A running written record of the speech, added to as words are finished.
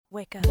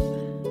Wake up.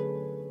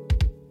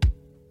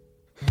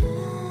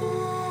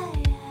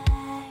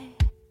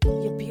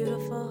 You're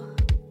beautiful.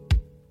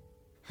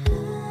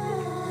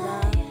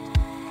 Loved.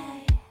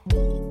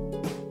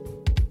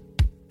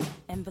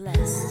 And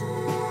blessed.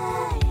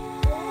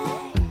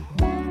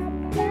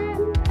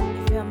 You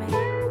feel me?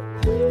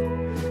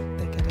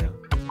 Think it out.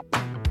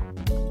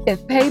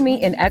 If Pay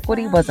Me in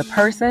Equity was a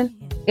person,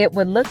 it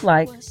would look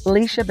like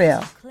Leisha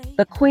Bell.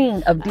 The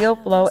queen of deal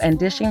flow and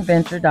dishing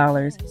venture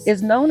dollars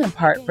is known in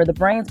part for the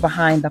brains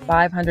behind the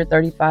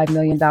 $535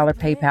 million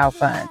PayPal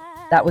fund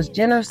that was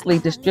generously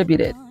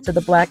distributed to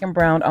the Black and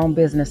Brown-owned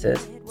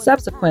businesses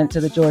subsequent to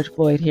the George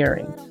Floyd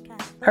hearings.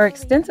 Her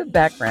extensive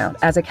background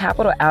as a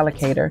capital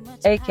allocator,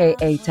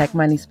 aka Tech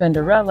Money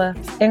Spenderella,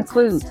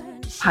 includes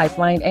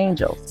Pipeline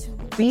Angels,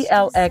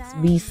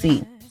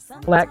 BLXVC,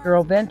 Black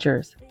Girl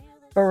Ventures,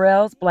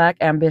 Pharrell's Black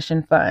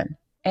Ambition Fund,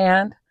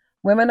 and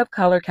Women of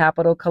Color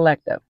Capital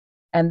Collective.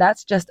 And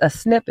that's just a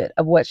snippet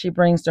of what she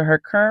brings to her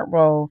current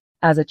role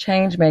as a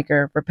change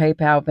maker for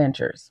PayPal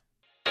Ventures.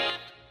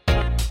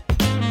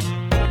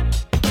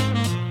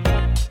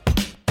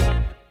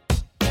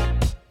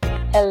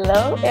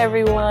 Hello,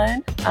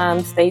 everyone.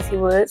 I'm Stacey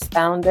Woods,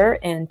 founder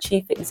and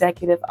Chief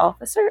Executive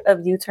Officer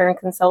of Uturn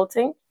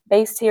Consulting,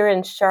 based here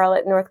in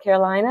Charlotte, North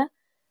Carolina.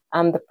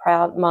 I'm the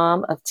proud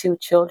mom of 2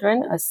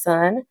 children, a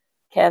son,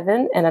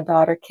 Kevin, and a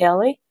daughter,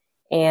 Kelly.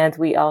 And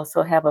we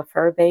also have a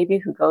fur baby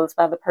who goes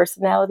by the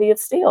personality of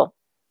Steel.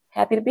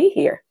 Happy to be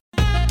here.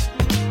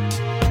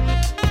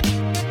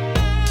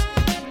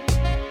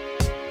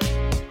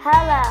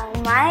 Hello,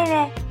 my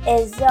name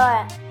is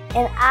Zora,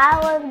 and I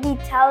will be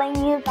telling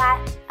you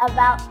guys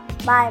about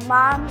my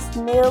mom's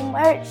new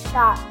merch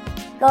shop.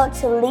 Go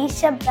to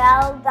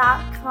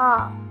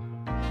LeishaBell.com.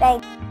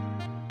 Thank you.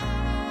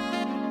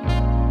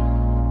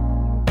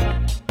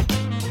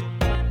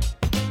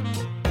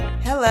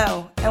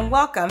 Hello, and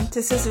welcome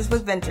to Sisters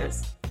with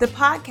Ventures, the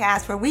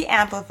podcast where we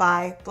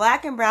amplify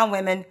Black and Brown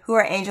women who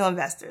are angel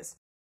investors.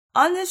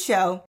 On this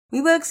show,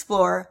 we will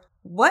explore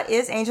what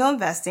is angel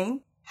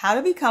investing, how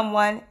to become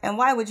one, and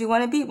why would you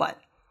want to be one.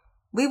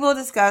 We will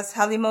discuss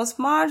how the most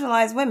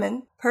marginalized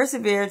women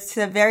persevered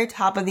to the very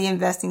top of the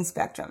investing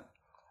spectrum.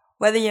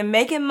 Whether you're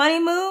making money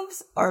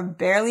moves or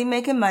barely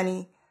making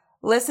money,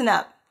 listen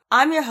up.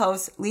 I'm your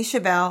host,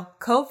 Leisha Bell,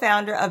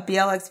 co-founder of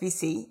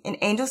BLXVC, an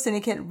angel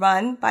syndicate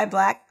run by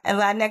Black and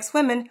Latinx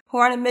women who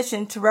are on a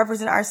mission to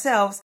represent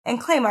ourselves and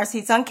claim our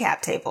seats on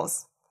cap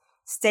tables.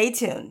 Stay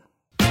tuned.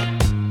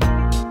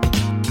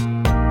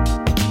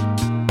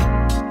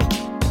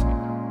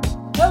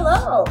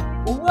 Hello,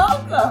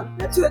 welcome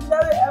to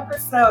another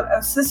episode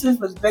of Sisters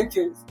with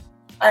Ventures.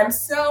 I'm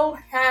so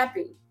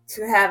happy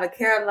to have a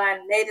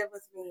Carolina native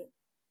with me.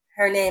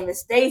 Her name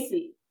is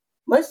Stacey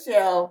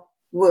Michelle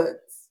Woods.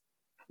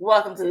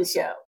 Welcome to the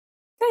show.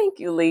 Thank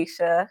you,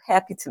 Leisha.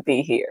 Happy to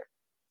be here.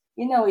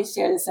 You know we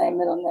share the same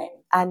middle name.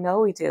 I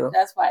know we do.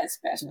 That's why it's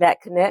special. That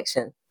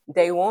connection.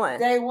 Day one.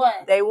 Day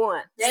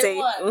one.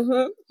 See?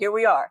 Here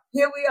we are.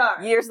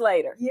 Years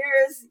later.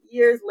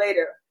 Years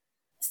later.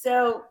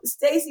 So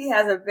Stacey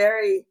has a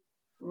very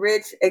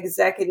rich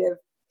executive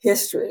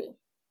history.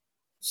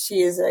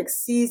 She is a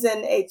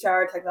seasoned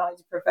HR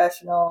technology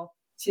professional.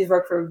 She's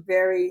worked for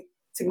very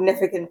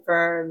significant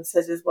firms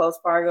such as Wells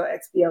Fargo,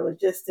 XBL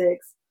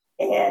Logistics.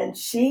 And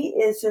she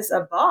is just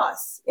a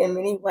boss in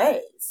many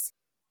ways.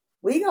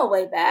 We go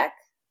way back.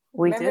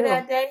 Remember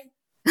that day?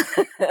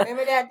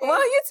 Remember that day?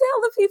 Well, you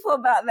tell the people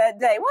about that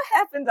day. What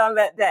happened on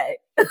that day?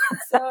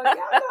 So y'all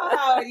know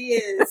how it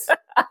is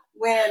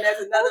when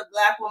there's another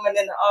Black woman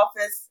in the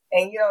office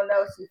and you don't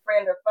know if she's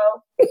friend or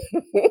foe.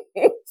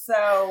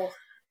 So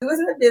it was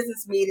in a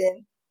business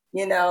meeting,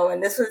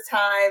 and this was a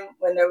time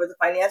when there was a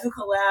financial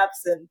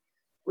collapse and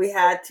we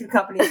had 2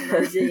 companies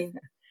merging.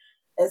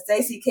 And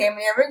Stacey came in.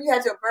 Remember you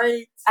had your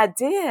braids? I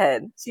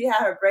did. She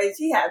had her braids.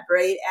 She had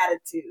braid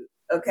attitude.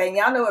 Okay,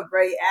 y'all know what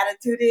braid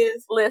attitude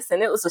is?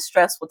 Listen, it was a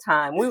stressful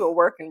time. We were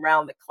working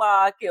round the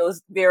clock. It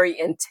was very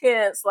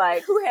intense.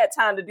 Like, who had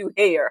time to do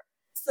hair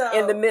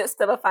in the midst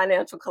of a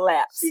financial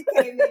collapse? She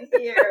came in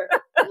here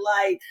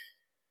like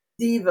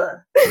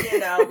diva,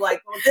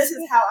 like, well, this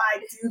is how I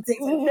do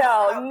things.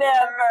 No,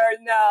 never,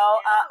 no,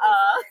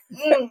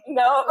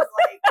 no. It was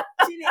like,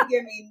 she didn't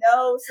give me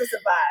no sister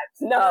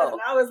vibes. No.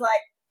 And I was like,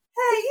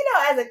 hey,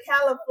 as a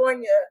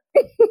California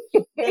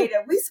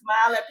native, we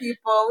smile at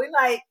people. We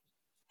like,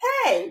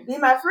 hey, be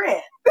my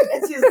friend.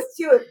 And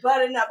she was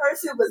buttoning up. Her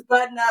suit was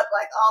buttoned up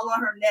like all on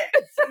her neck.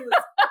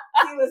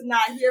 She was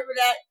not here for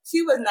that.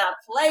 She was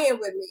not playing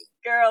with me.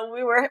 Girl,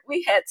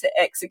 we had to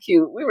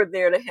execute. We were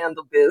there to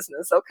handle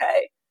business,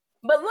 okay?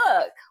 But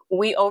look,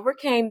 we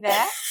overcame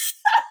that.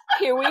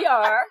 Here we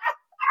are.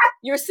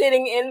 You're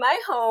sitting in my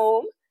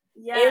home.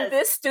 Yes. In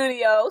this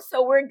studio,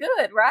 so we're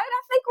good, right?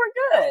 I think we're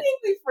good. I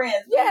think we're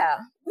friends. Yeah.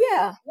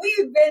 We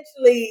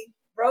eventually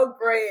broke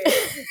bread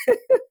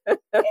and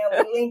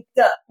we linked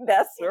up.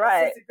 That's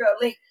right. Sister girl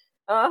linked.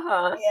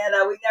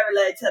 And we never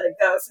let each other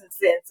go since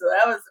then. So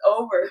that was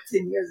over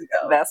 10 years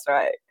ago. That's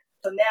right.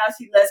 So now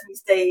she lets me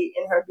stay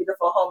in her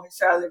beautiful home in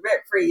Charlotte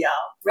rent free, y'all.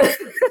 Rent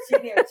free. She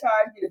didn't even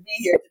charge me to be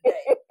here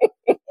today.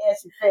 And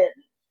she fed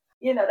me.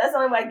 You know, that's the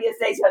only way I get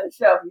Stacey on the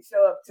show if you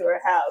show up to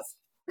her house.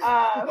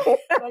 But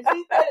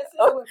she's been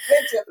assisting with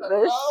venture for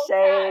a long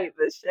time.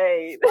 The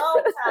shade.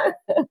 Long time.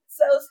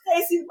 So,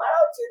 Stacey, why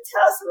don't you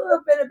tell us a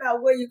little bit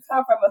about where you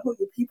come from and who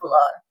your people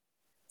are?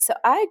 So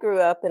I grew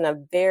up in a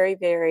very,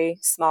 very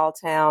small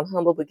town,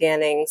 humble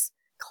beginnings,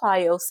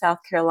 Clio, South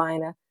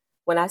Carolina.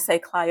 When I say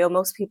Clio,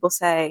 most people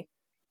say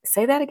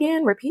that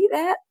again, repeat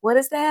that. What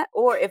is that?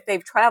 Or if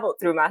they've traveled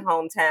through my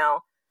hometown,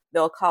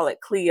 they'll call it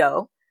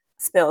Clio,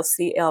 spelled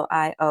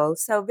CLIO.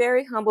 So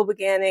very humble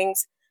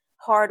beginnings,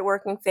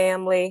 hardworking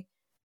family,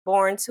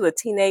 born to a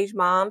teenage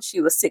mom. She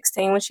was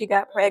 16 when she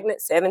got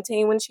pregnant,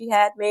 17 when she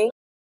had me,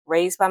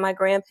 raised by my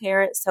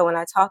grandparents. So when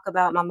I talk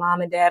about my mom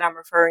and dad, I'm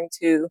referring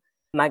to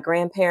my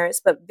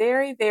grandparents, but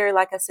very, very,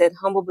 like I said,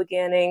 humble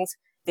beginnings,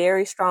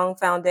 very strong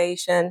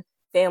foundation.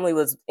 Family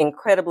was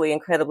incredibly,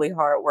 incredibly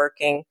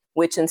hardworking,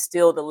 which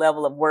instilled a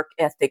level of work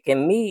ethic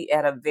in me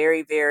at a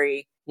very,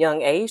 very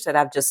young age that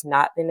I've just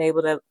not been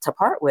able to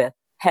part with,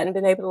 hadn't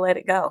been able to let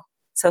it go.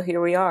 So here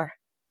we are.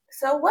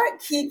 So what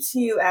keeps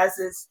you as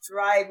this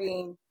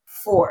driving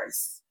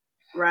force,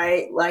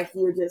 right? Like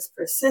you're just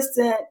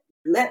persistent,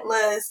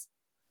 relentless,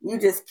 you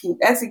just keep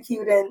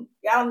executing.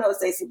 Y'all know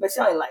Stacey, but she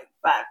only like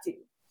 5'2".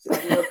 She's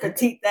a little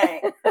petite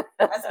thing.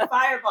 That's a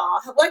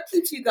fireball. What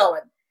keeps you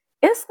going?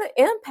 It's the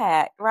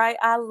impact, right?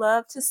 I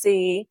love to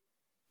see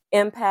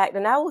impact.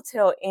 And I will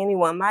tell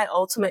anyone, my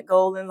ultimate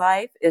goal in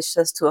life is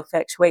just to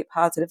effectuate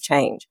positive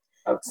change.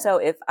 Okay. So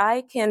if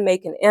I can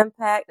make an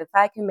impact, if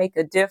I can make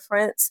a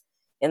difference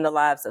in the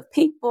lives of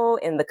people,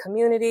 in the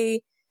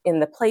community, in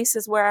the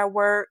places where I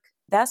work,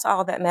 that's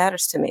all that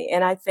matters to me.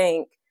 And I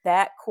think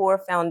that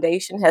core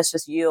foundation has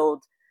just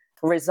yielded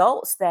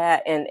results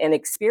that and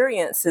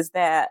experiences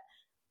that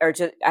are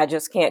just, I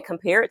just can't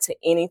compare it to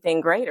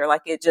anything greater.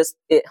 Like it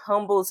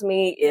humbles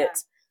me. It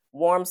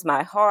warms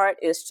my heart.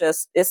 It's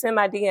in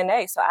my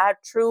DNA. So I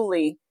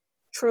truly,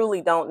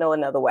 truly don't know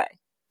another way.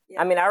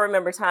 Yeah. I mean, I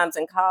remember times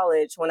in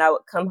college when I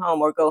would come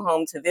home or go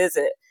home to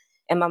visit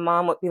and my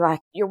mom would be like,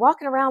 "You're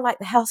walking around like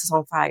the house is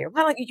on fire.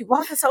 Why don't you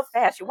walking so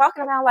fast? You're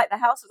walking around like the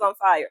house is on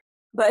fire."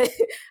 But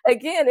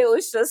again,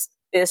 it's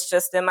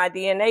just in my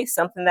DNA,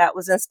 something that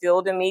was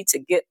instilled in me to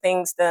get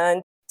things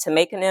done, to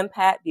make an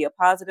impact, be a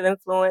positive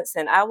influence.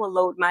 And I will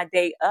load my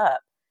day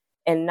up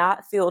and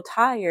not feel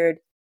tired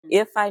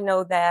if I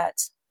know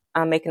that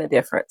I'm making a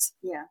difference.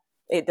 Yeah.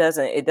 It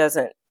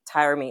doesn't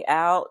tire me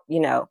out.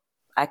 You know,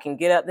 I can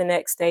get up the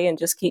next day and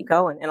just keep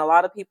going. And a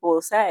lot of people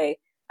will say,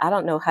 "I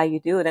don't know how you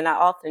do it." And I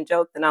often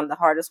joke that I'm the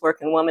hardest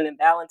working woman in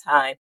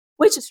Valentine,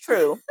 which is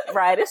true,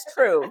 right? It's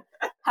true.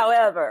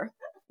 However,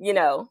 you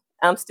know,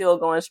 I'm still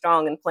going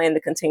strong and plan to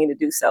continue to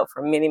do so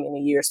for many, many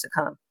years to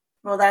come.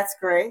 Well, that's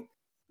great.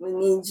 We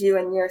need you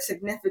and your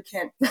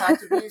significant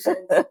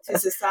contributions to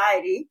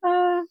society.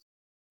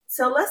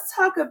 So let's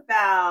talk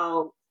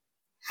about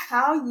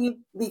how you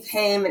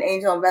became an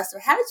angel investor.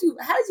 How did you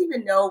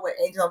even know what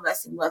angel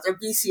investing was, or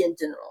VC in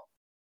general?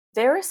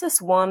 There is this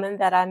woman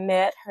that I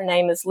met. Her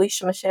name is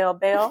Leisha Michelle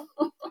Bell,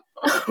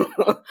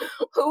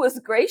 who was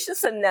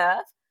gracious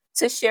enough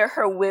to share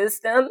her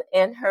wisdom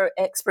and her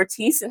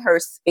expertise and her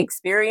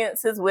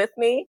experiences with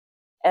me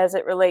as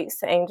it relates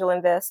to angel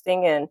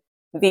investing and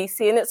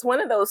VC. And it's one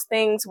of those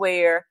things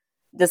where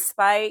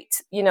despite,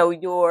 you know,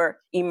 your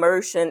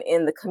immersion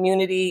in the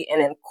community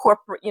and in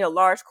corporate, you know,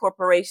 large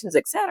corporations,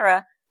 et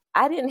cetera,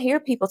 I didn't hear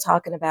people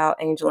talking about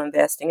angel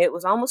investing. It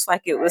was almost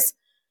like it was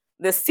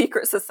this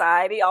secret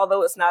society,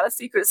 although it's not a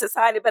secret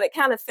society, but it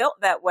kind of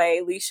felt that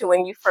way, Leisha,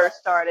 when you first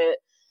started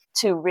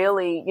to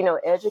really, you know,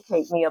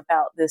 educate me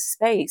about this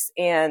space.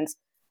 And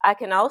I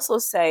can also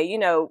say, you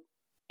know,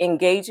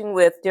 engaging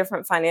with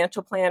different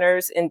financial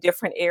planners in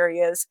different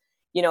areas,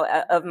 you know,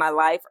 of my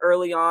life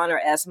early on, or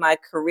as my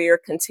career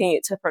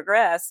continued to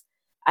progress,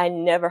 I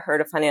never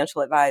heard a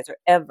financial advisor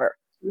ever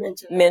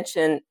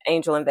mention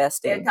angel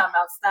investing. They're talking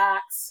about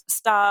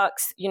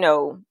stocks, you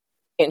know,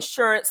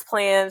 insurance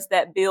plans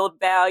that build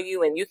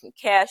value and you can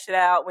cash it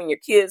out when your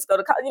kids go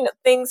to college, you know,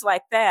 things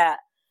like that.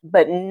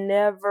 But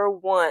never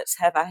once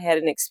have I had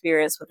an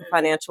experience with a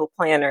financial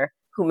planner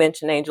who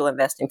mentioned angel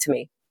investing to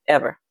me,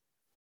 ever.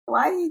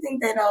 Why do you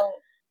think they don't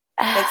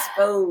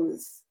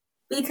expose?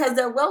 Because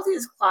their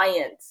wealthiest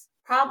clients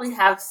probably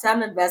have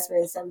some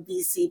investment in some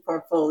VC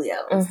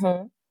portfolios,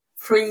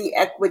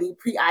 pre-equity,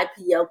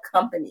 pre-IPO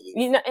companies.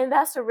 You know, and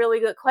that's a really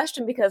good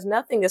question because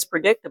nothing is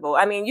predictable.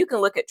 I mean, you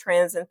can look at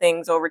trends and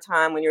things over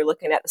time when you're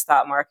looking at the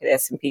stock market,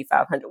 S&P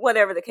 500,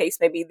 whatever the case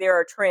may be. There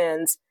are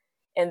trends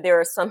and there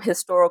are some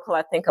historical,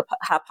 I think,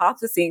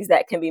 hypotheses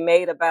that can be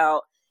made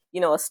about,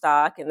 you know, a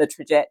stock and the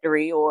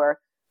trajectory or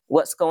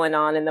what's going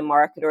on in the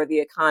market or the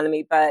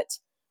economy. But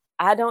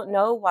I don't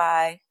know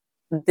why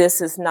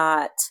this is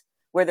not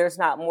where there's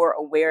not more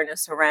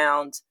awareness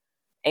around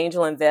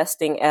angel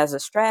investing as a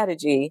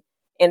strategy.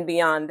 And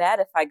beyond that,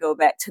 if I go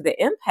back to the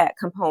impact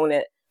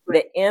component,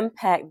 the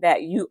impact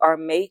that you are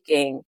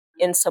making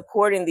in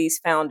supporting these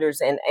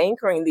founders and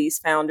anchoring these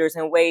founders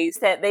in ways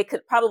that they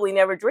could probably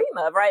never dream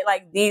of, right?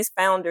 Like these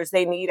founders,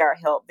 they need our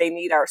help. They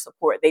need our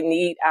support. They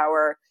need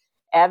our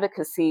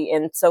advocacy.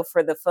 And so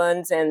for the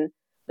funds and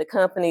the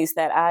companies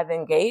that I've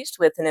engaged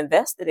with and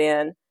invested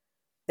in,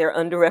 they're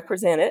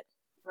underrepresented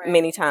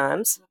many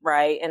times,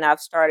 right? And I've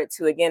started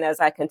to, again, as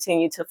I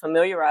continue to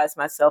familiarize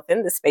myself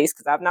in this space,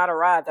 because I've not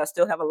arrived, I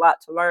still have a lot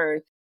to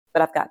learn,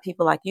 but I've got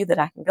people like you that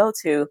I can go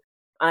to.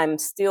 I'm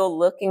still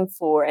looking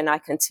for, and I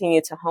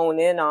continue to hone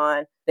in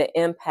on the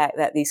impact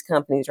that these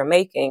companies are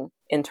making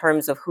in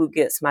terms of who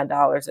gets my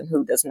dollars and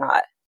who does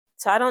not.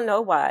 So I don't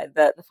know why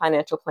the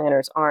financial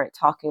planners aren't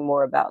talking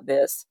more about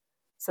this.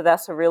 So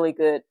that's a really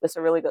good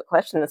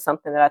question. It's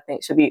something that I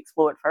think should be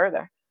explored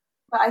further.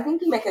 But I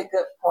think you make a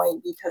good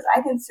point, because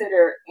I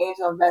consider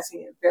angel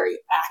investing a very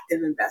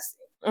active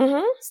investing.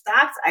 Mm-hmm.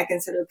 Stocks, I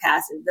consider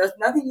passive. There's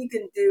nothing you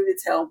can do to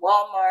tell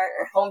Walmart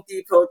or Home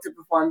Depot to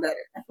perform better.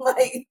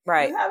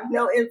 You have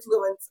no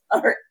influence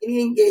or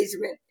any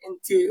engagement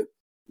into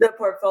the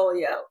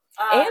portfolio.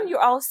 And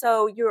you're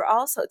also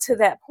to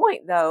that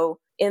point, though,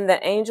 in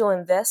the angel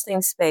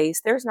investing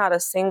space, there's not a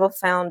single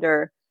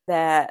founder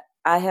that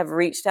I have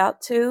reached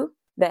out to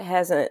that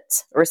hasn't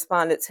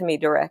responded to me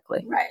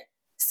directly. Right.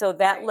 So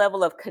that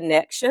level of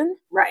connection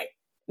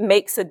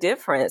makes a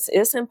difference.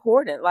 It's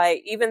important.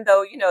 Like, even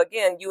though,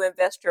 again, you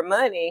invest your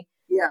money,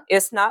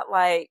 it's not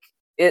like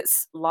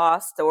it's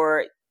lost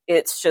or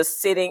it's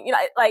just sitting,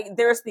 like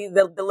there's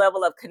the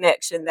level of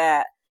connection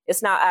that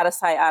it's not out of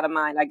sight, out of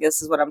mind, I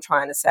guess is what I'm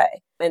trying to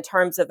say, in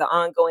terms of the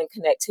ongoing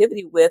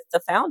connectivity with the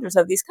founders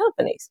of these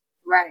companies.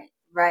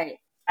 Right.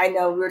 I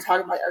know we were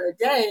talking about the other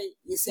day,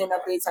 you see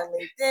updates on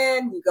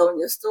LinkedIn, you go in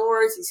your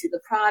stores, you see the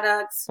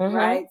products,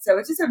 right? So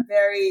it's just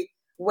a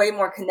way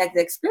more connected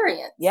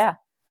experience. Yeah.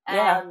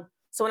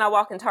 So when I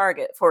walk in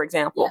Target, for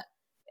example,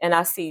 and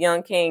I see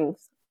Young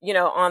Kings,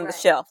 on the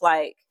shelf,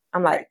 like,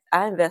 I'm like,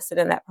 I invested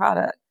in that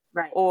product.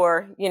 Right.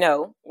 Or,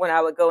 when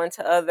I would go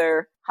into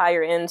other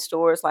higher end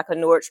stores like a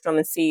Nordstrom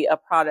and see a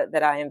product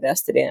that I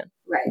invested in.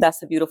 Right.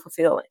 That's a beautiful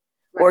feeling.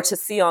 Right. Or to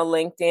see on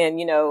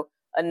LinkedIn,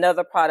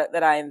 another product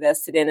that I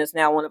invested in is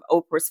now one of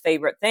Oprah's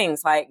favorite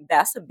things. Like,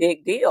 that's a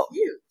big deal.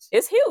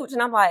 It's huge.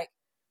 And I'm like,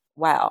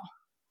 wow.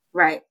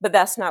 Right. But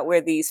that's not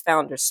where these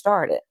founders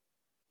started.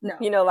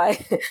 No.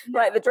 Like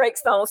the Drake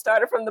Stone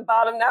started from the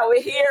bottom. Now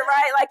we're here,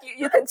 right? Like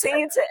you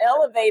continue to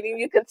elevate and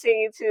you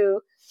continue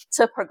to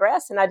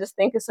progress. And I just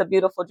think it's a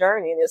beautiful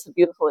journey and it's a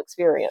beautiful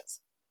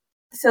experience.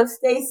 So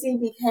Stacey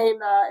became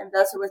an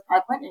investor with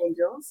Pipeline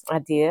Angels. I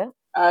did.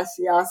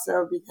 She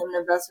also became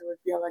an investor with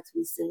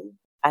BLXVC.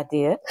 I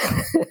did.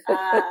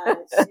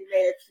 She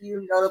made a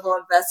few notable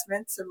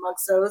investments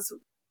amongst those.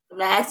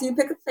 And I asked you to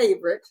pick a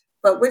favorite,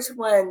 but which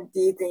one do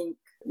you think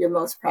you're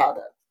most proud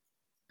of?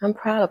 I'm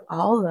proud of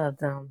all of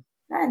them.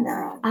 I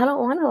know. I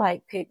don't want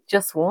to pick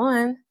just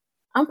one.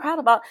 I'm proud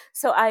about.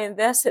 So I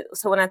invested.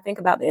 So when I think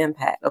about the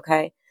impact,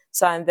 okay.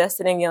 So I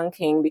invested in Young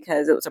King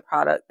because it was a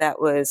product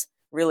that was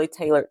really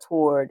tailored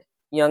toward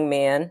young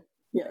men,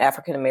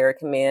 African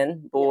American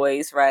men,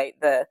 boys, right?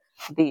 The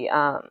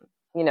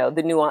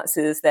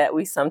nuances that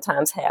we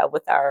sometimes have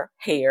with our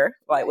hair,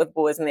 like with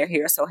boys and their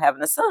hair. So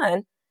having a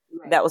son,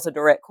 that was a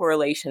direct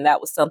correlation. That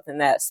was something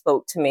that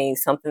spoke to me,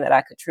 something that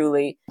I could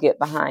truly get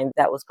behind.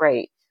 That was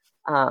great.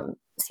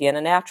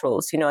 Sienna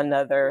Naturals,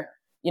 another,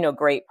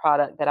 great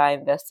product that I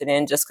invested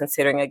in, just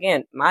considering,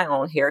 again, my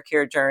own hair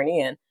care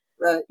journey and,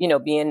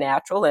 being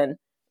natural and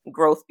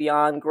growth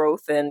beyond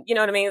growth. And, you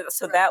know what I mean?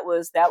 So that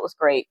was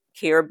great.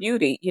 Care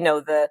Beauty,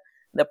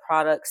 the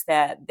products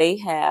that they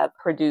have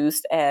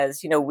produced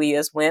as, we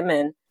as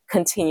women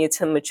continue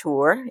to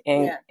mature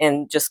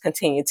and just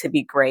continue to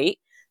be great.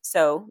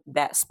 So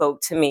that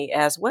spoke to me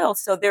as well.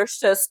 So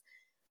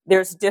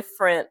there's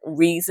different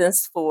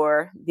reasons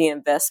for the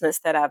investments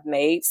that I've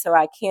made. So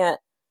I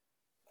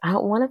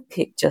don't want to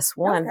pick just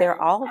one. Okay.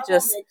 They're all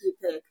just, make you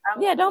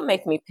pick. Don't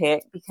make me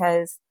pick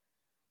because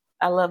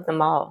I love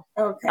them all.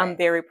 Okay. I'm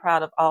very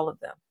proud of all of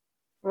them.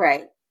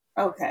 Right.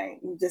 Okay.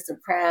 You're just a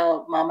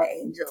proud mama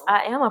angel.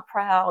 I am a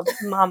proud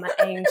mama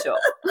angel.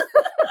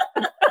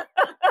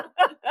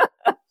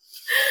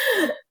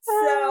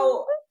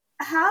 So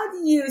how do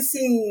you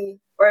see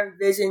or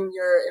envision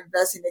your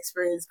investing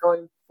experience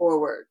going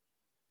forward?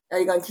 Are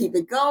you going to keep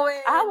it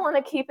going? I want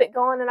to keep it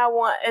going, and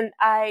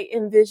I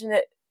envision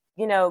it,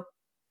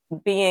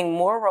 being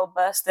more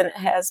robust than it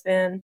has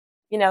been,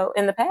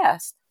 in the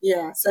past.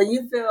 Yeah. So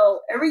you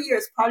feel every year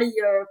is part of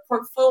your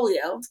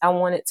portfolio. I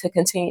want it to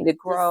continue to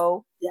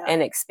grow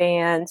and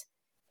expand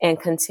and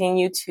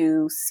continue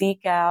to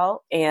seek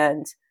out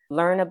and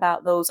learn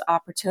about those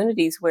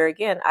opportunities where,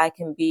 again, I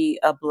can be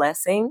a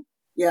blessing.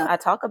 Yeah. I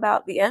talk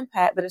about the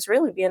impact, but it's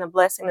really being a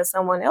blessing to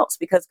someone else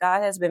because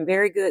God has been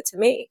very good to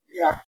me.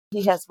 Yeah.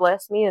 He has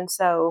blessed me. And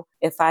so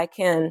if I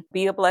can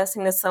be a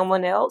blessing to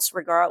someone else,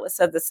 regardless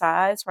of the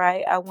size,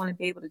 right, I want to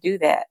be able to do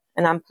that.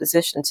 And I'm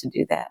positioned to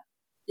do that.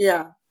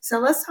 Yeah. So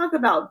let's talk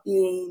about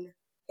being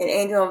an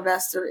angel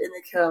investor in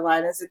the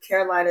Carolinas. The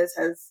Carolinas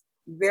has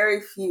very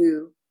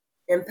few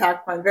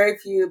impact funds, very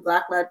few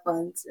Black-led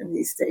funds in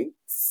these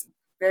states.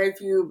 very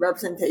few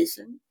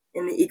representation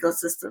in the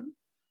ecosystem.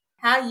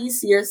 How you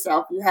see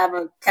yourself, you have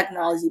a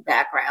technology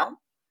background.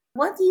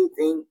 What do you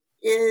think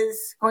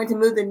is going to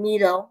move the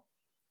needle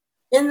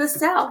in the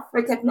South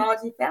for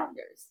technology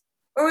founders?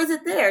 Or is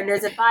it there? And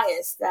there's a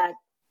bias that,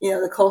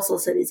 the coastal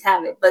cities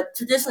have it. But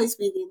traditionally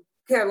speaking,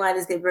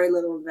 Carolinas get very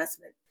little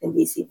investment in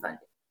VC funding.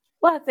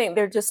 Well, I think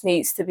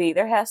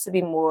there has to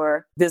be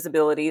more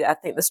visibility. I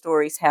think the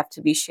stories have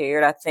to be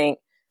shared. I think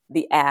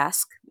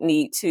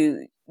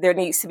there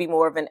needs to be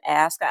more of an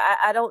ask.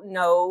 I don't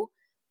know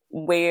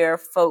where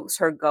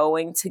folks are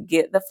going to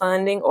get the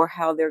funding or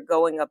how they're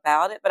going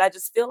about it, but I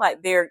just feel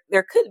like there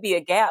could be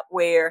a gap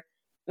where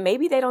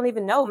maybe they don't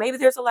even know. Maybe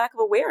there's a lack of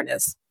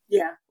awareness.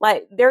 Yeah.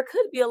 Like there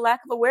could be a lack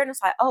of awareness.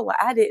 Like, oh, well,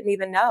 I didn't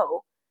even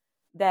know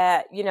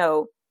that,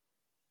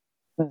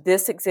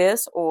 this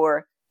exists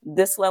or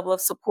this level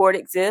of support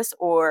exists,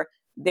 or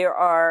there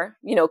are,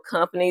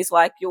 companies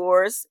like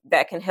yours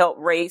that can help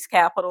raise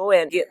capital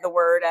and get the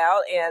word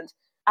out. And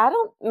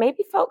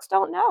maybe folks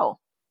don't know.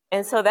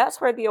 And so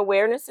that's where the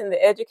awareness and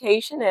the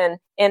education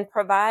and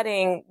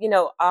providing,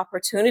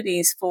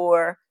 opportunities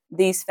for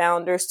these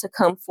founders to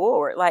come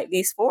forward, like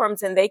these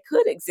forums, and they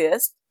could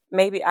exist.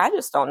 Maybe I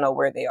just don't know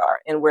where they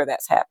are and where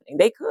that's happening.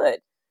 They could,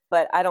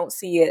 but I don't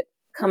see it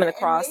coming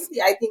across. And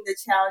maybe I think the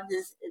challenge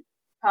is it's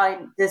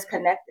probably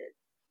disconnected,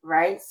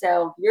 right?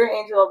 So if you're an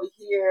angel over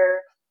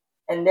here,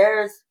 and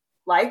there's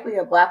likely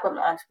a Black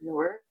woman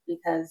entrepreneur,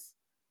 because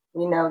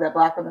we know that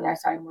Black women are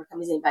starting more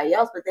companies than anybody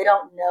else, but they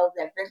don't know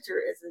that venture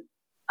is an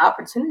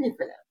opportunity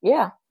for them.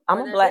 Yeah, I'm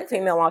a Black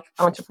female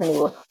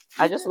entrepreneur.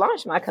 I just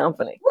launched my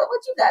company. What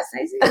you got,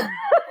 Stacey?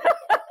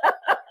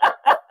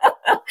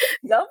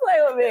 Don't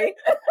play with me.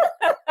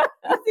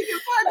 You think you're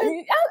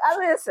funny? I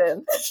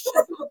listen.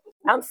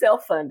 I'm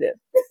self-funded.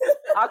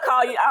 I'll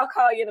call you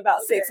in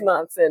about 6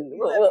 months, and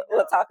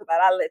we'll talk about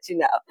it. I'll let you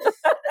know.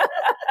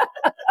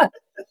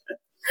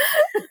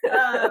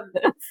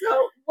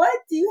 So what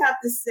do you have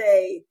to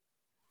say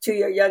to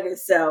your younger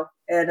self?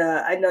 And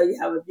I know you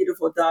have a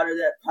beautiful daughter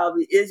that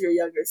probably is your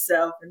younger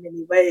self in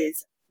many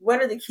ways. What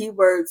are the key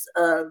words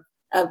of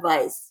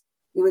advice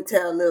you would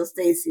tell little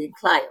Stacey in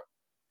Clio?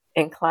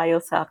 In Clio,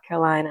 South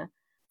Carolina.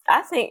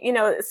 I think,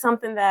 it's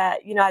something that,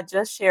 I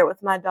just shared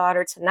with my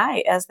daughter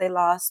tonight as they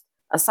lost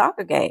a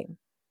soccer game,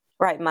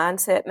 right?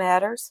 Mindset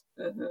matters,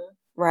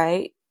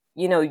 right?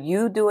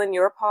 You doing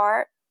your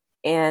part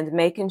and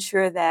making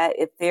sure that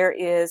if there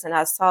is, and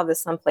I saw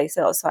this someplace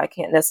else, so I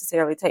can't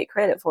necessarily take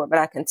credit for it, but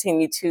I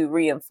continue to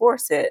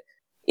reinforce it.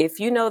 If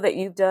you know that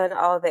you've done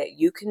all that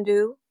you can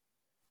do,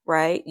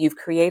 right? You've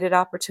created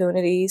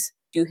opportunities,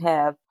 you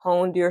have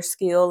honed your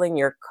skill and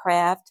your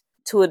craft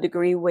to a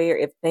degree where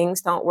if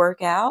things don't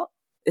work out,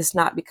 it's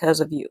not because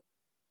of you.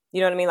 You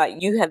know what I mean? Like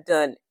you have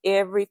done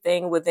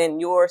everything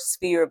within your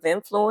sphere of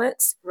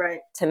influence,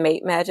 right, to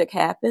make magic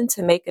happen,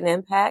 to make an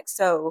impact.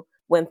 So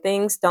when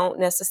things don't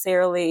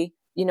necessarily,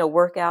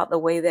 work out the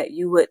way that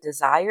you would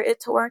desire it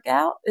to work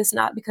out, it's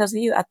not because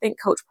of you. I think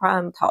Coach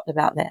Prime talked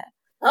about that.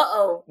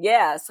 Uh-oh.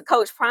 Yeah, it's a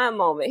Coach Prime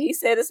moment. He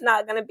said it's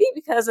not going to be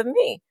because of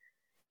me.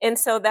 And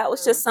so that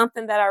was just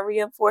something that I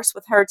reinforced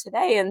with her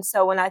today. And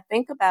so when I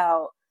think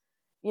about,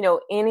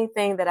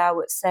 anything that I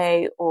would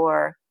say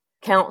or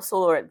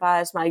counsel or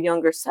advise my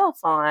younger self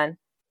on,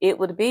 it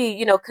would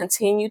be,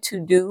 continue to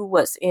do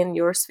what's in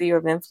your sphere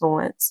of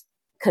influence.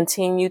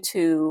 Continue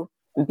to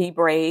be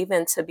brave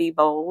and to be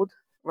bold,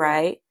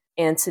 right?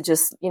 And to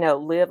just,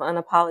 live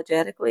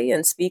unapologetically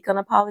and speak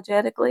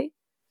unapologetically,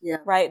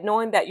 right?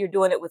 Knowing that you're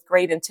doing it with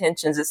great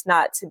intentions. It's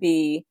not to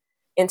be,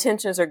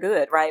 intentions are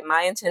good, right?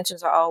 My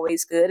intentions are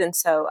always good. And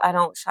so I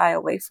don't shy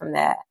away from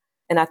that.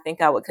 And I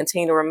think I would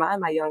continue to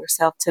remind my younger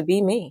self to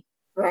be me.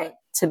 Right.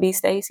 To be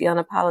Stacey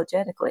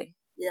unapologetically.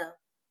 Yeah.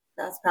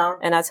 That's powerful.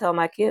 And I tell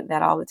my kid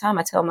that all the time.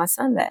 I tell my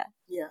son that.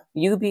 Yeah.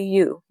 You be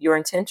you. Your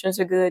intentions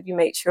are good. You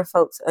make sure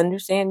folks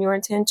understand your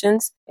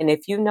intentions. And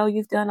if you know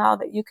you've done all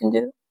that you can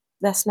do,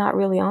 that's not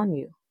really on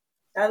you.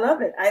 I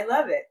love it.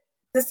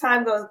 This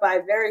time goes by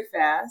very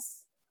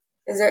fast.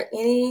 Is there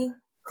any...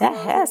 That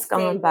has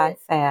gone by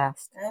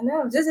fast. I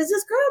know. It's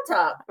just girl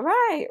talk.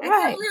 Right. I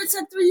can't believe it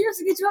took 3 years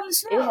to get you on the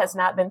show. It has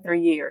not been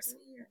 3 years.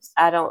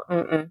 I don't,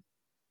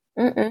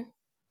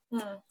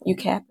 You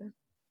capping?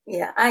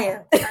 Yeah, I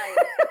am. It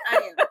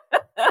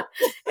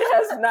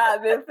has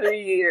not been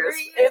 3 years.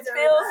 It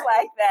feels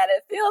like that.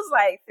 It feels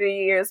like 3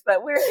 years,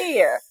 but we're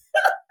here.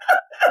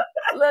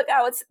 Look, why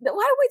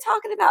are we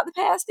talking about the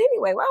past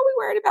anyway? Why are we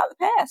worried about the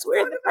past? We're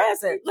in the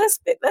present. Let's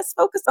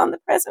focus on the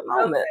present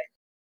moment. Okay.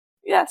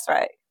 Yes,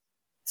 right.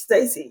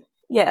 Stacey.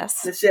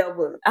 Yes. Michelle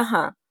Woods.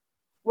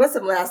 What's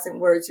some lasting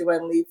words you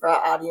want to leave for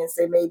our audience?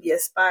 They may be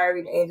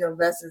aspiring angel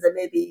investors. They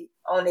may be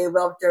on their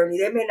wealth journey.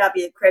 They may not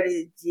be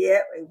accredited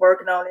yet. They're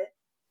working on it.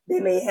 They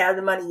may have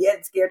the money yet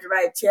and scared to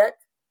write a check.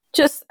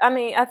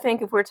 I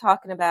think if we're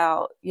talking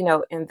about,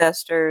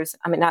 investors,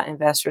 not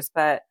investors,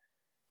 but,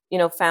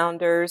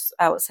 founders,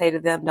 I would say to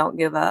them, don't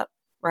give up,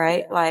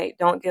 right? Yeah. Like,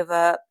 don't give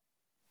up,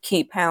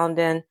 keep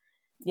pounding.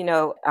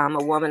 I'm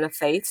a woman of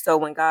faith. So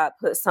when God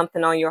puts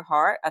something on your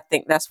heart, I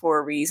think that's for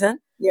a reason.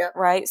 Yeah.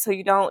 Right. So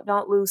you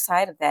don't lose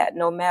sight of that,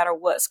 no matter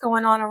what's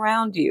going on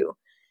around you.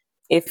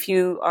 If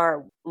you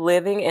are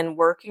living and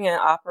working and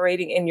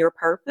operating in your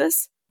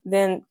purpose,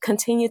 then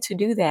continue to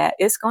do that.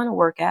 It's going to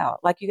work out.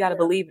 Like, you got to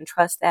believe and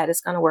trust that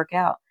it's going to work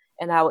out.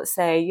 And I would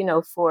say,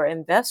 for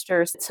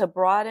investors, to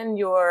broaden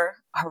your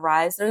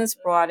horizons,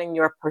 broaden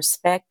your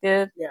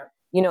perspective,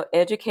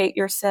 educate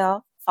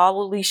yourself,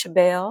 follow Leisha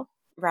Bell,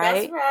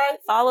 right? That's right.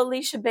 Follow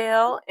Leisha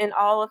Bell in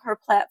all of her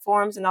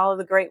platforms and all of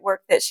the great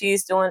work that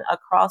she's doing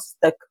across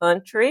the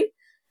country.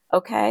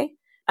 Okay.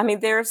 I mean,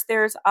 there's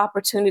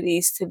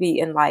opportunities to be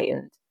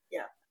enlightened.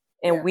 Yeah.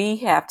 And we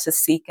have to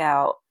seek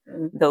out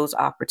those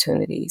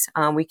opportunities.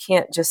 We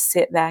can't just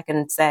sit back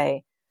and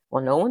say,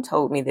 well, no one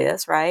told me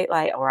this, right?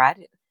 Or I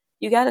didn't.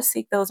 You got to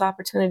seek those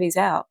opportunities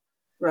out.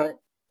 Right.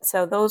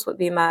 So those would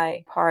be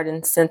my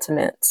parting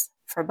sentiments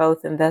for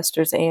both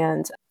investors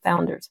and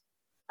founders.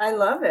 I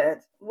love it.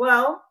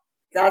 Well,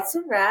 that's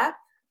a wrap.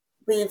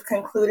 We've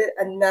concluded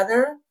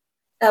another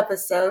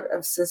episode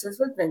of Sisters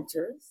with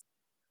Ventures.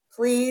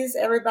 Please,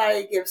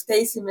 everybody, give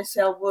Stacey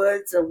Michelle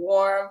Woods a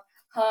warm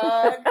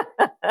hug.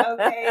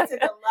 Okay, it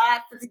took a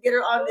lot to get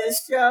her on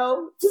this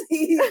show.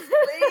 Please,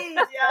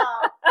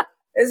 y'all.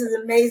 This is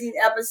an amazing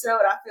episode.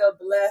 I feel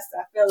blessed.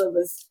 I feel it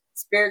was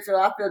spiritual.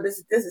 I feel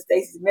this is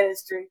Stacey's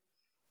ministry,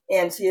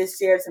 and she has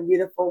shared some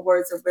beautiful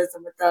words of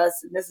wisdom with us.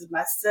 And this is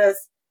my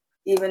sis,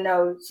 even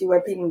though she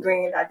wears pink and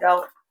green.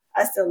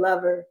 I still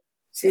love her.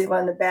 She's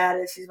one of the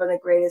baddest. She's one of the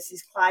greatest.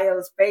 She's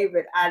Clio's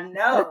favorite. I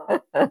know.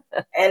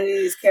 And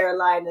these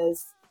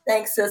Carolinas.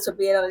 Thanks, sis, for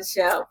being on the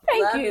show.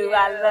 Thank you.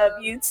 I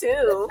love you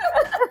too.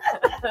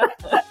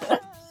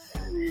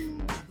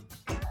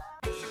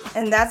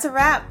 And that's a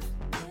wrap.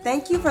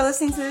 Thank you for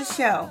listening to the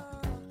show.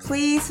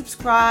 Please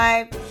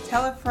subscribe,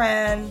 tell a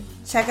friend,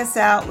 check us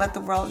out, let the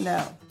world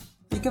know.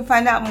 You can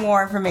find out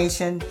more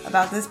information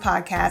about this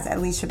podcast at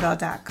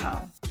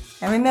LeishaBell.com.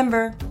 And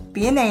remember,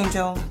 be an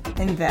angel,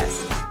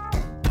 invest.